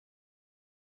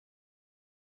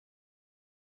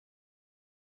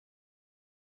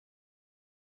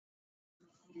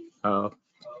Uh,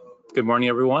 Good morning,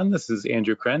 everyone. This is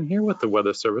Andrew Kren here with the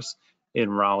Weather Service in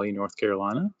Raleigh, North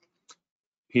Carolina.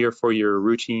 Here for your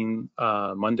routine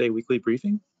Monday weekly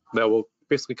briefing that will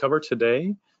basically cover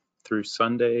today through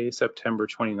Sunday, September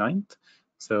 29th.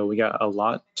 So we got a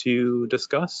lot to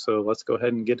discuss, so let's go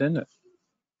ahead and get in it.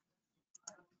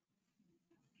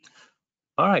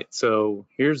 All right, so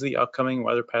here's the upcoming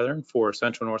weather pattern for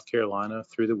Central North Carolina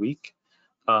through the week.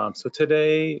 So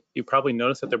today, you probably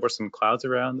noticed that there were some clouds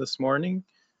around this morning.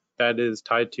 That is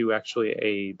tied to actually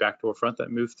a backdoor front that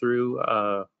moved through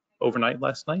overnight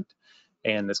last night.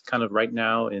 And it's kind of right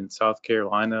now in South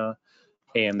Carolina.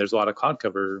 And there's a lot of cloud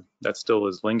cover that still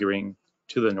is lingering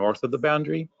to the north of the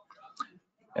boundary.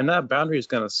 And that boundary is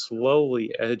going to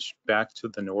slowly edge back to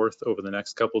the north over the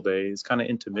next couple days, kind of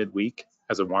into midweek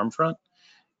as a warm front.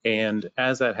 And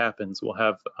as that happens, we'll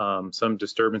have some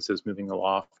disturbances moving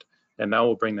aloft, and that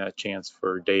will bring that chance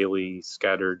for daily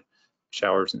scattered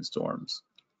showers and storms,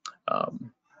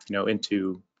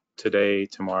 into today,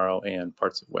 tomorrow, and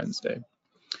parts of Wednesday.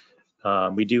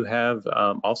 We do have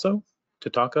also to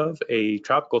talk of a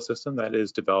tropical system that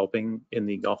is developing in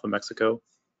the Gulf of Mexico.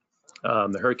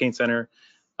 The Hurricane Center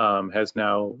has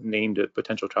now named it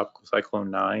potential tropical cyclone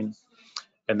 9,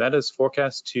 and that is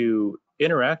forecast to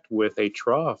interact with a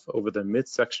trough over the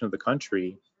midsection of the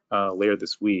country later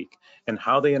this week. And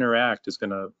how they interact is going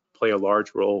to play a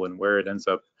large role in where it ends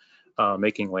up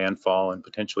making landfall and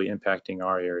potentially impacting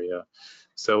our area.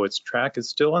 So its track is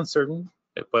still uncertain,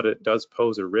 but it does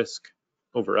pose a risk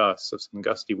over us of some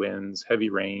gusty winds, heavy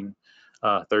rain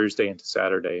Thursday into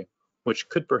Saturday, which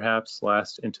could perhaps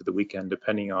last into the weekend,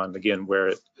 depending on, again, where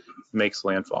it makes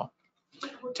landfall.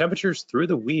 Temperatures through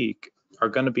the week are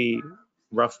going to be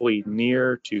roughly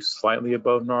near to slightly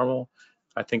above normal.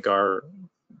 I think our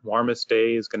warmest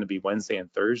day is going to be Wednesday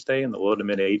and Thursday in the low to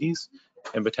mid 80s,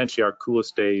 and potentially our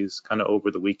coolest days kind of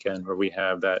over the weekend where we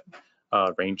have that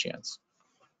rain chance.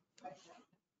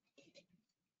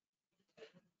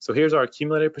 So here's our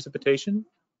accumulated precipitation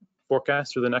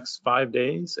forecast for the next 5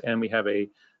 days, and we have a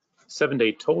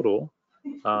 7-day total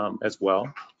as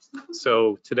well.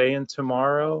 So today and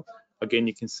tomorrow, again,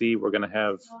 you can see we're going to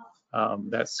have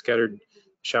that scattered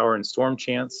shower and storm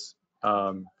chance.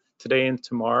 Today and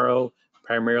tomorrow,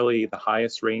 primarily the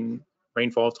highest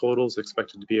rainfall totals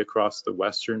expected to be across the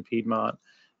western Piedmont,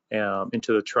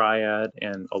 into the Triad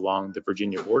and along the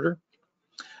Virginia border.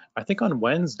 I think on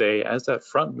Wednesday, as that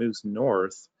front moves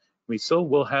north, we still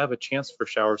will have a chance for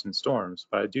showers and storms,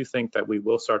 but I do think that we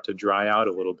will start to dry out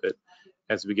a little bit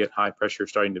as we get high pressure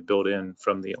starting to build in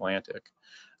from the Atlantic.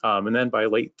 And then by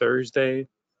late Thursday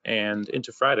and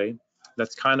into Friday,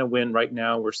 that's kind of when right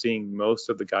now we're seeing most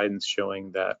of the guidance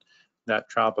showing that that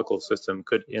tropical system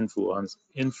could influence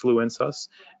us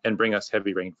and bring us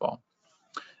heavy rainfall.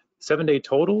 7-day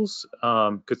totals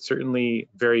could certainly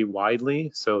vary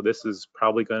widely, so this is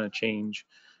probably going to change.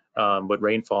 But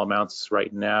rainfall amounts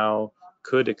right now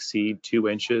could exceed 2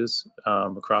 inches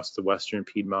across the western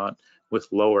Piedmont, with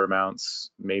lower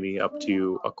amounts maybe up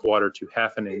to 1/4 to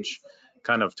 1/2 inch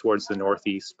kind of towards the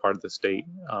northeast part of the state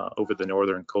over the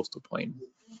northern coastal plain.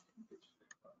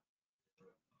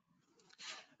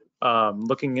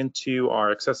 Looking into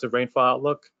our excessive rainfall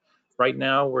outlook, right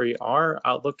now we are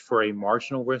outlooked for a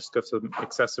marginal risk of some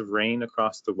excessive rain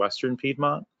across the western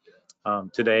Piedmont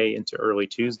today into early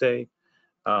Tuesday.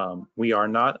 We are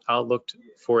not outlooked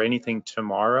for anything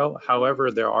tomorrow.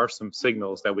 However, there are some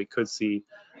signals that we could see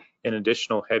an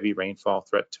additional heavy rainfall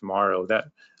threat tomorrow that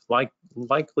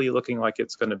likely looking like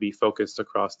it's going to be focused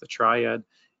across the Triad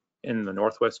in the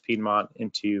northwest Piedmont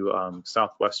into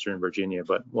southwestern Virginia,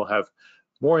 but we'll have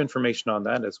more information on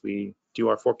that as we do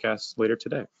our forecasts later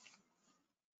today.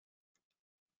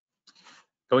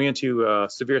 Going into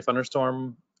severe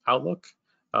thunderstorm outlook,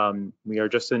 we are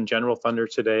just in general thunder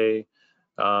today,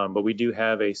 but we do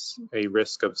have a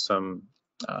risk of some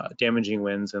damaging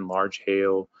winds and large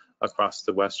hail across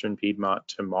the western Piedmont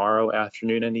tomorrow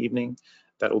afternoon and evening.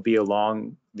 That will be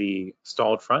along the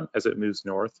stalled front as it moves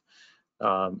north.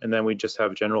 And then we just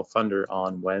have general thunder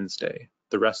on Wednesday.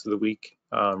 The rest of the week,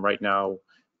 right now,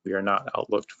 we are not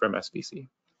outlooked from SVC.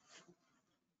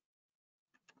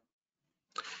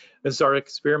 This is our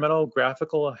experimental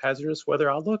graphical hazardous weather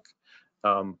outlook.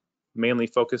 Mainly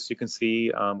focused, you can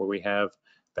see where we have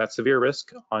that severe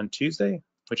risk on Tuesday,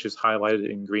 which is highlighted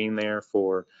in green there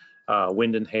for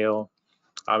wind and hail.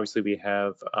 Obviously, we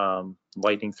have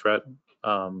lightning threat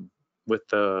with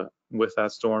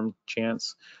that storm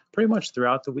chance pretty much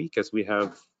throughout the week, as we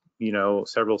have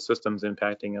several systems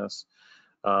impacting us,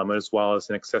 as well as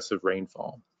an excessive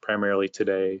rainfall, primarily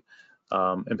today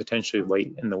and potentially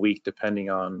late in the week, depending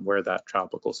on where that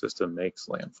tropical system makes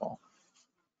landfall.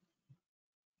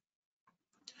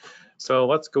 So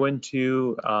let's go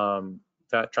into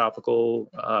that tropical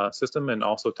system and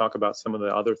also talk about some of the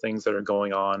other things that are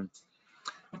going on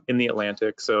in the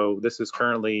Atlantic. So this is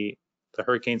currently the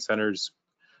Hurricane Center's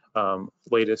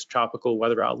latest tropical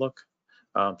weather outlook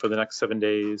for the next 7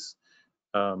 days.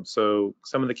 So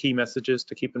some of the key messages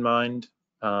to keep in mind: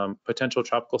 potential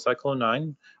tropical cyclone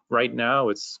 9. Right now,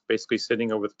 it's basically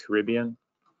sitting over the Caribbean.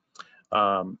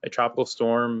 A tropical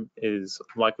storm is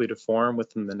likely to form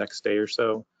within the next day or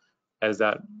so as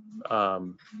that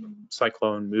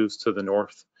cyclone moves to the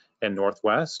north and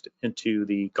northwest into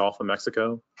the Gulf of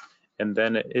Mexico. And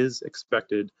then it is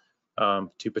expected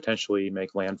to potentially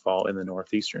make landfall in the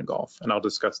northeastern Gulf. And I'll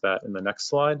discuss that in the next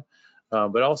slide.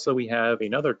 But also we have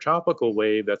another tropical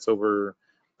wave that's over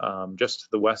just to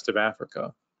the west of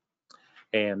Africa.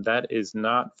 And that is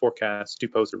not forecast to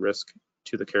pose a risk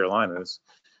to the Carolinas.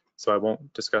 So I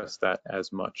won't discuss that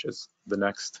as much as the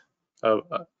next,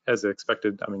 as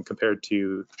expected, compared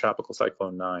to Tropical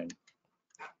Cyclone 9.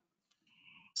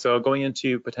 So going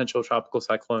into potential Tropical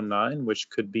Cyclone 9,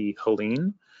 which could be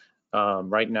Helene.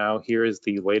 Right now, here is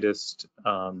the latest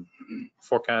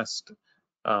forecast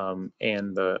and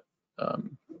the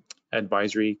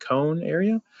advisory cone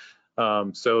area.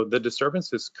 So the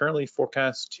disturbance is currently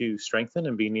forecast to strengthen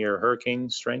and be near hurricane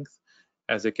strength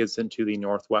as it gets into the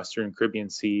northwestern Caribbean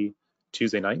Sea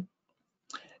Tuesday night.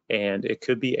 And it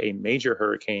could be a major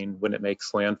hurricane when it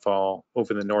makes landfall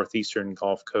over the northeastern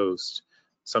Gulf Coast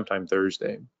sometime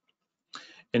Thursday.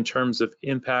 In terms of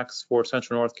impacts for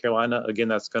central North Carolina, again,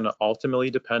 that's going to ultimately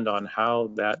depend on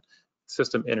how that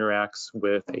system interacts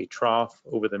with a trough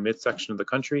over the midsection of the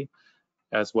country,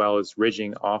 as well as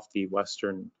ridging off the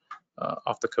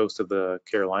off the coast of the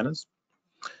Carolinas.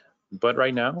 But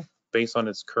right now, based on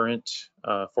its current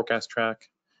forecast track,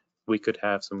 we could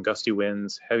have some gusty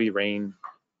winds, heavy rain,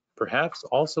 perhaps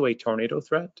also a tornado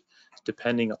threat,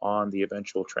 depending on the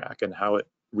eventual track and how it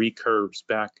recurves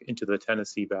back into the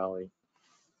Tennessee Valley.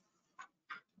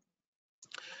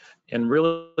 And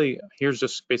really, here's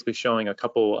just basically showing a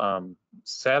couple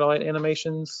satellite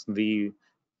animations. The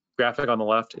graphic on the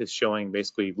left is showing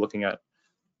basically looking at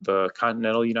the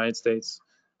continental United States,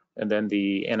 and then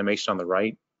the animation on the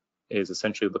right is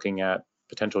essentially looking at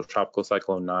potential Tropical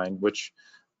Cyclone 9, which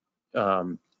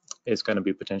is going to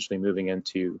be potentially moving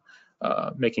into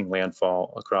making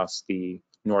landfall across the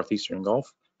northeastern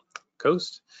Gulf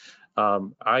Coast.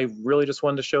 I really just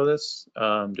wanted to show this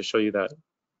to show you that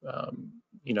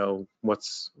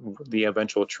what's the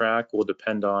eventual track will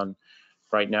depend on.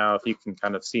 Right now, if you can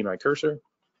kind of see my cursor,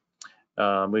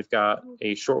 we've got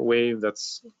a short wave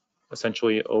that's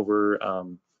essentially over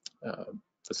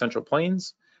the Central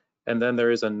Plains, and then there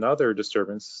is another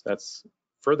disturbance that's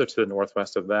further to the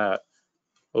northwest of that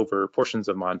over portions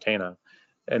of Montana.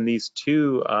 And these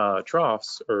two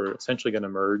troughs are essentially going to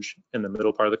merge in the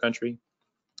middle part of the country.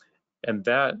 And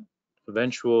that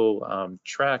eventual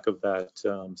track of that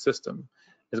system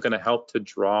is going to help to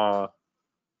draw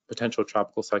potential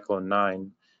Tropical Cyclone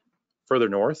 9 further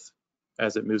north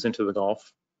as it moves into the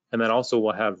Gulf. And then also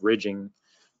we'll have ridging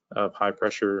of high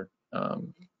pressure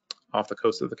off the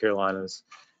coast of the Carolinas.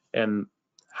 And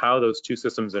how those two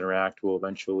systems interact will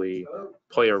eventually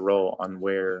play a role on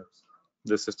where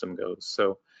the system goes.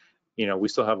 So, we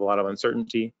still have a lot of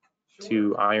uncertainty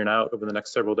to iron out over the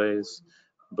next several days,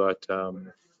 but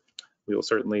we will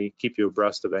certainly keep you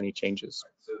abreast of any changes.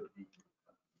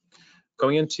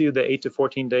 Going into the 8 to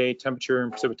 14 day temperature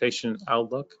and precipitation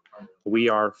outlook, we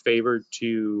are favored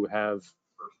to have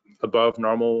above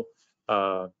normal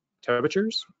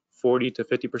temperatures, 40 to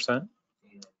 50%,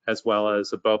 as well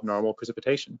as above normal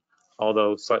precipitation,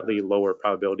 although slightly lower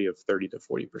probability of 30 to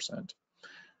 40%.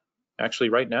 Actually,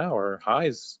 right now, our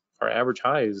average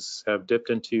highs have dipped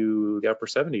into the upper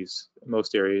 70s in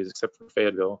most areas except for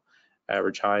Fayetteville,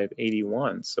 average high of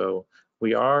 81. So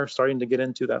we are starting to get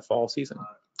into that fall season.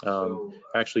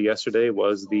 Actually, yesterday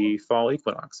was the fall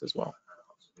equinox as well.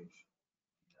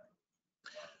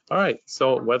 All right,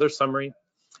 so weather summary.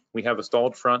 We have a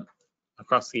stalled front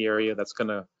across the area that's going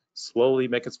to slowly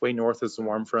make its way north as a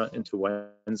warm front into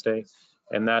Wednesday,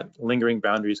 and that lingering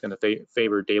boundary is going to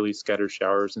favor daily scattered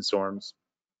showers and storms.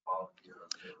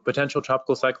 Potential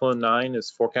Tropical Cyclone 9 is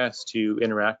forecast to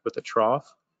interact with a trough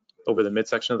over the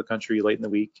midsection of the country late in the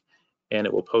week, and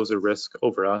it will pose a risk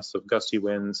over us of gusty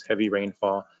winds, heavy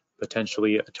rainfall,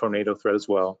 potentially a tornado threat as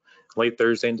well, late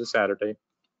Thursday into Saturday.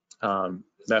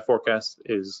 That forecast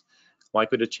is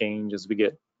likely to change as we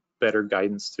get better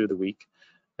guidance through the week.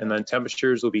 And then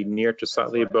temperatures will be near to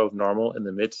slightly above normal in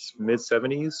the mid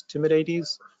 70s to mid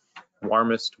 80s,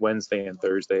 warmest Wednesday and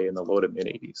Thursday in the low to mid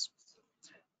 80s.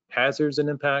 Hazards and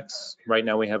impacts. Right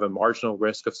now we have a marginal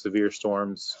risk of severe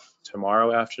storms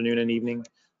tomorrow afternoon and evening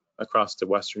across the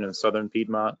western and southern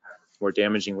Piedmont, where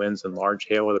damaging winds and large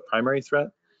hail are the primary threat.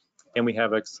 And we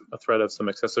have a threat of some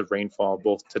excessive rainfall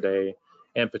both today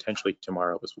and potentially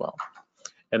tomorrow as well.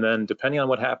 And then depending on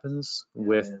what happens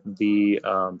with the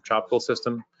tropical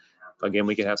system, again,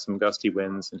 we could have some gusty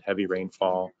winds and heavy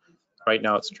rainfall. Right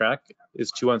now its track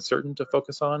is too uncertain to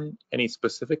focus on any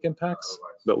specific impacts,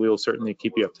 but we will certainly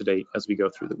keep you up to date as we go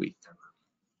through the week.